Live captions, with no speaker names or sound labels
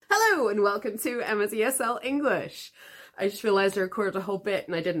Hello and welcome to Emma's ESL English. I just realised I recorded a whole bit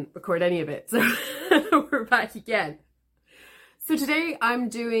and I didn't record any of it, so we're back again. So today I'm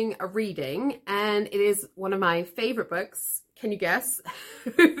doing a reading and it is one of my favourite books. Can you guess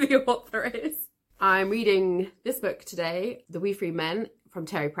who the author is? I'm reading this book today, The We Free Men from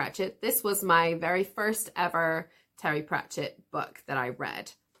Terry Pratchett. This was my very first ever Terry Pratchett book that I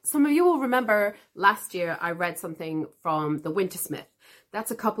read. Some of you will remember last year I read something from The Wintersmith.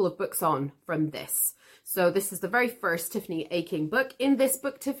 That's a couple of books on from this. So this is the very first Tiffany Aching book. In this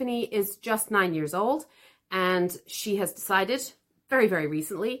book, Tiffany is just 9 years old and she has decided very, very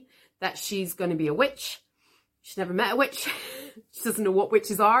recently that she's going to be a witch. She's never met a witch. She doesn't know what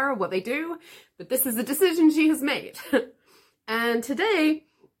witches are or what they do, but this is the decision she has made. And today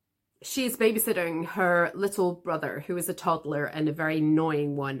she's babysitting her little brother, who is a toddler and a very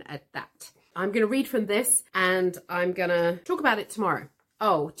annoying one at that. I'm going to read from this and I'm going to talk about it tomorrow.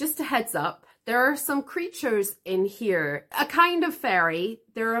 Oh, just a heads up. There are some creatures in here. A kind of fairy.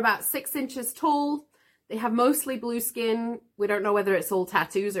 They're about 6 inches tall. They have mostly blue skin. We don't know whether it's all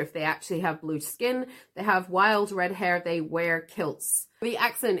tattoos or if they actually have blue skin. They have wild red hair. They wear kilts. The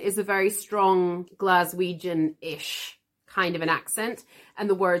accent is a very strong Glaswegian-ish kind of an accent, and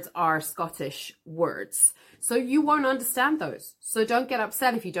the words are Scottish words. So you won't understand those. So don't get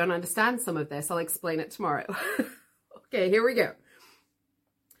upset if you don't understand some of this. I'll explain it tomorrow. Okay, here we go.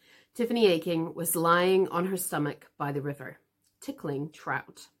 Tiffany Aching was lying on her stomach by the river, tickling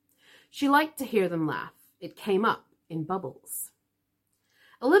trout. She liked to hear them laugh. It came up in bubbles.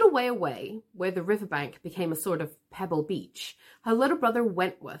 A little way away, where the riverbank became a sort of pebble beach, her little brother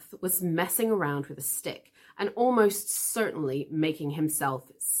Wentworth was messing around with a stick and almost certainly making himself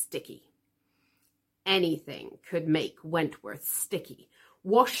sticky. Anything could make Wentworth sticky.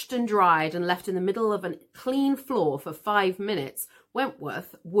 Washed and dried and left in the middle of a clean floor for 5 minutes,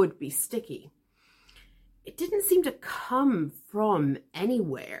 Wentworth would be sticky. It didn't seem to come from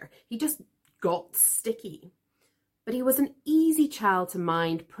anywhere. He just got sticky. But he was an easy child to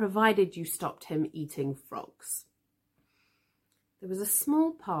mind, provided you stopped him eating frogs. There was a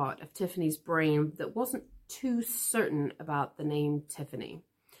small part of Tiffany's brain that wasn't too certain about the name Tiffany.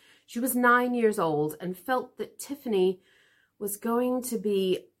 She was 9 years old and felt that Tiffany was going to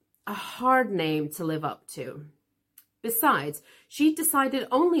be a hard name to live up to. Besides, she'd decided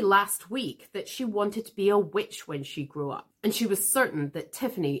only last week that she wanted to be a witch when she grew up, and she was certain that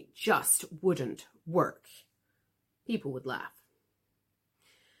Tiffany just wouldn't work. People would laugh.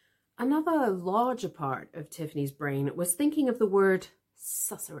 Another larger part of Tiffany's brain was thinking of the word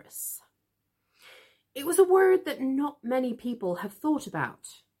susurrus. It was a word that not many people have thought about,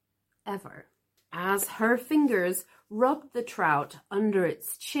 ever. As her fingers rubbed the trout under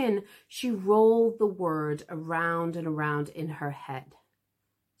its chin, she rolled the word around and around in her head.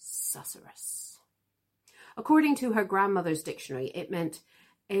 Susurrus. According to her grandmother's dictionary, it meant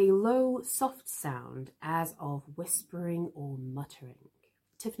a low, soft sound as of whispering or muttering.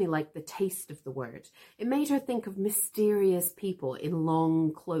 Tiffany liked the taste of the word. It made her think of mysterious people in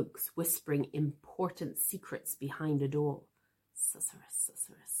long cloaks whispering important secrets behind a door. Susurrus,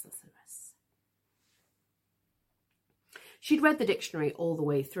 susurrus, susurrus. She'd read the dictionary all the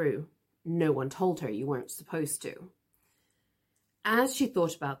way through. No one told her you weren't supposed to. As she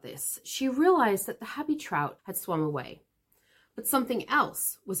thought about this, she realized that the happy trout had swum away. But something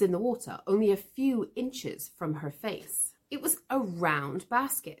else was in the water, only a few inches from her face. It was a round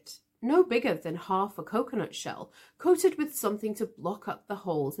basket, no bigger than half a coconut shell, coated with something to block up the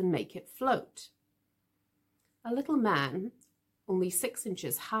holes and make it float. A little man, only 6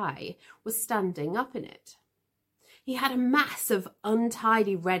 inches high, was standing up in it. He had a mass of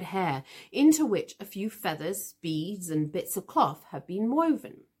untidy red hair, into which a few feathers, beads, and bits of cloth had been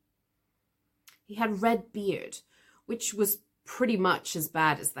woven. He had red beard, which was pretty much as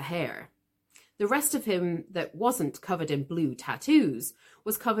bad as the hair. The rest of him that wasn't covered in blue tattoos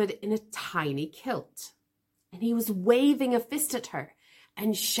was covered in a tiny kilt. And he was waving a fist at her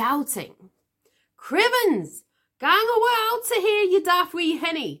and shouting, "Cribbins, gang awa out to here, you daft wee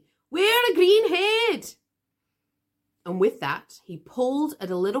hinny. Wear a green head." And with that, he pulled at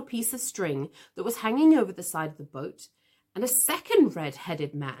a little piece of string that was hanging over the side of the boat, and a second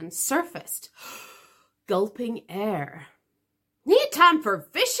red-headed man surfaced, gulping air. "Nae time for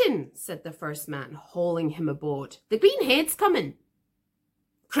fishing," said the first man, hauling him aboard. "The green head's coming."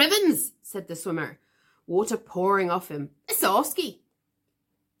 "Cribbins," said the swimmer, water pouring off him. "It's Oski."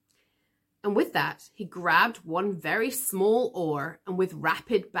 And with that, he grabbed one very small oar and with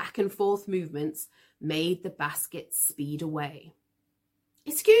rapid back and forth movements, made the basket speed away.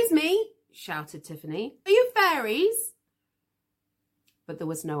 "Excuse me," shouted Tiffany. "Are you fairies?" but there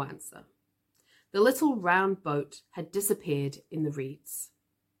was no answer. The little round boat had disappeared in the reeds.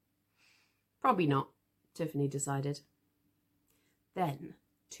 Probably not, Tiffany decided. Then,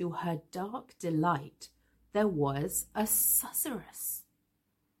 to her dark delight, there was a susurrus.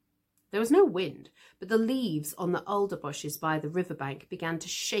 There was no wind, but the leaves on the alder bushes by the riverbank began to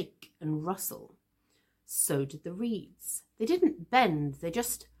shake and rustle. So did the reeds. They didn't bend, they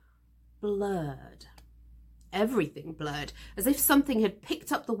just blurred. Everything blurred, as if something had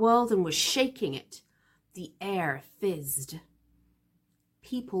picked up the world and was shaking it. The air fizzed.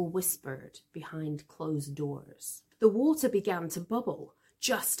 People whispered behind closed doors. The water began to bubble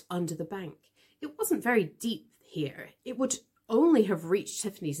just under the bank. It wasn't very deep here. It would only have reached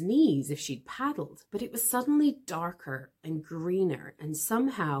Tiffany's knees if she'd paddled, but it was suddenly darker and greener and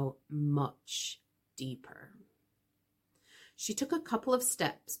somehow much deeper. She took a couple of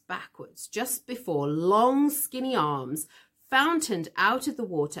steps backwards just before long skinny arms fountained out of the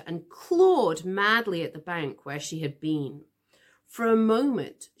water and clawed madly at the bank where she had been. For a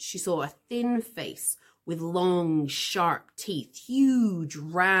moment, she saw a thin face with long, sharp teeth, huge,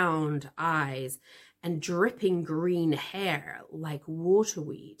 round eyes, and dripping green hair like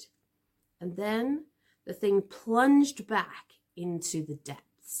waterweed. And then the thing plunged back into the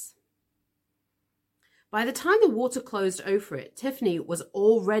depths. By the time the water closed over it, Tiffany was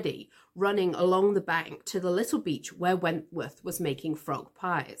already running along the bank to the little beach where Wentworth was making frog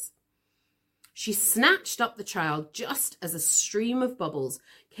pies. She snatched up the child just as a stream of bubbles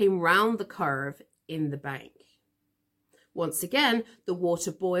came round the curve in the bank. Once again, the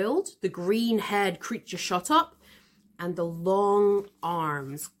water boiled, the green-haired creature shot up, and the long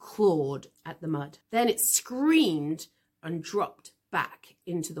arms clawed at the mud. Then it screamed and dropped back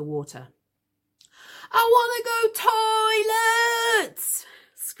into the water. "I want to go toilets!"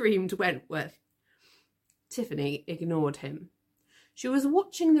 screamed Wentworth. Tiffany ignored him. She was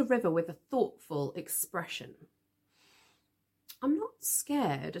watching the river with a thoughtful expression. "I'm not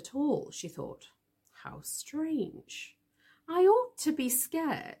scared at all," she thought. "How strange. I ought to be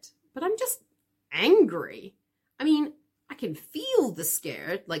scared, but I'm just angry. I mean, I can feel the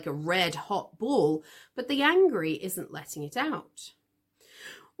scared like a red-hot ball, but the angry isn't letting it out."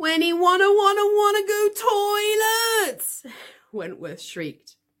 "When he wanna go toilets!" Wentworth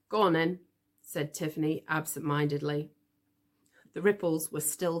shrieked. "Go on then," said Tiffany absent-mindedly. The ripples were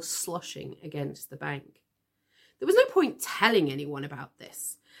still sloshing against the bank. There was no point telling anyone about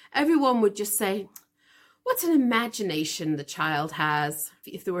this. Everyone would just say, "What an imagination the child has,"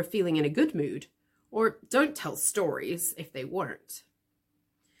 if they were feeling in a good mood, or "don't tell stories" if they weren't.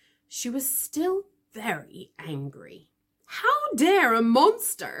 She was still very angry. How dare a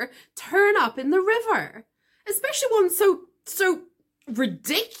monster turn up in the river? Especially one so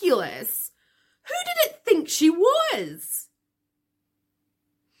ridiculous. Who did it think she was?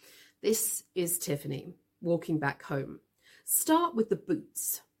 This is Tiffany walking back home. Start with the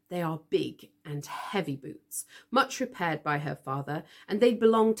boots. They are big and heavy boots, much repaired by her father, and they'd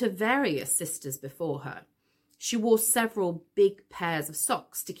belonged to various sisters before her. She wore several big pairs of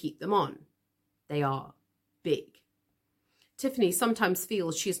socks to keep them on. They are big. Tiffany sometimes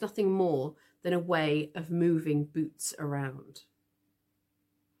feels she is nothing more than a way of moving boots around.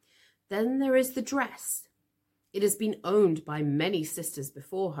 Then there is the dress. It has been owned by many sisters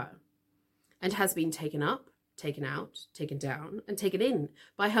before her, and has been taken up, taken out, taken down, and taken in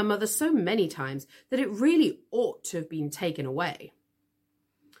by her mother so many times that it really ought to have been taken away.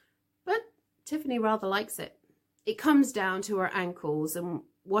 But Tiffany rather likes it. It comes down to her ankles, and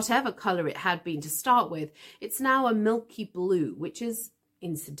whatever colour it had been to start with, it's now a milky blue, which is,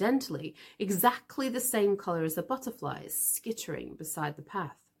 incidentally, exactly the same colour as the butterflies skittering beside the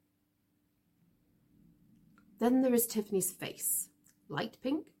path. Then there is Tiffany's face. Light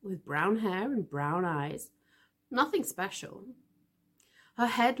pink with brown hair and brown eyes. Nothing special. Her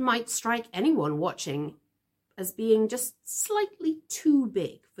head might strike anyone watching as being just slightly too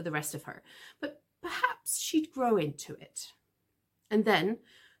big for the rest of her, but perhaps she'd grow into it. And then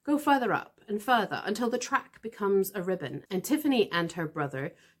go further up and further until the track becomes a ribbon, and Tiffany and her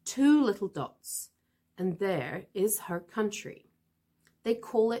brother, two little dots, and there is her country. They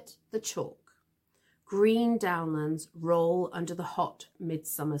call it the chalk. Green downlands roll under the hot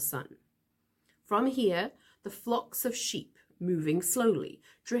midsummer sun. From here, the flocks of sheep, moving slowly,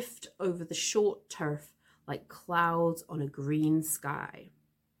 drift over the short turf like clouds on a green sky.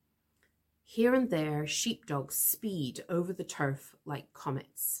 Here and there, sheepdogs speed over the turf like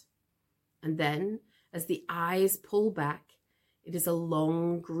comets. And then, as the eyes pull back, it is a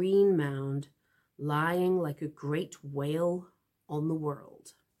long green mound lying like a great wail on the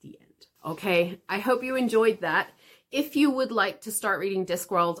world. The end. Okay, I hope you enjoyed that. If you would like to start reading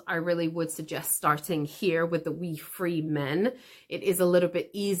Discworld, I really would suggest starting here with the We Free Men. It is a little bit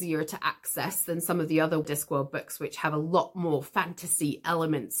easier to access than some of the other Discworld books, which have a lot more fantasy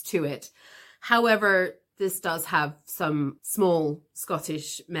elements to it. However, this does have some small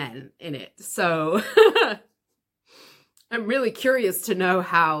Scottish men in it. So I'm really curious to know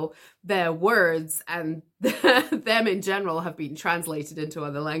how their words and them in general have been translated into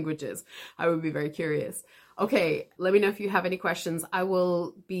other languages. I would be very curious. Okay, let me know if you have any questions. I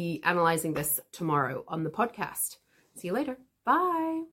will be analyzing this tomorrow on the podcast. See you later. Bye.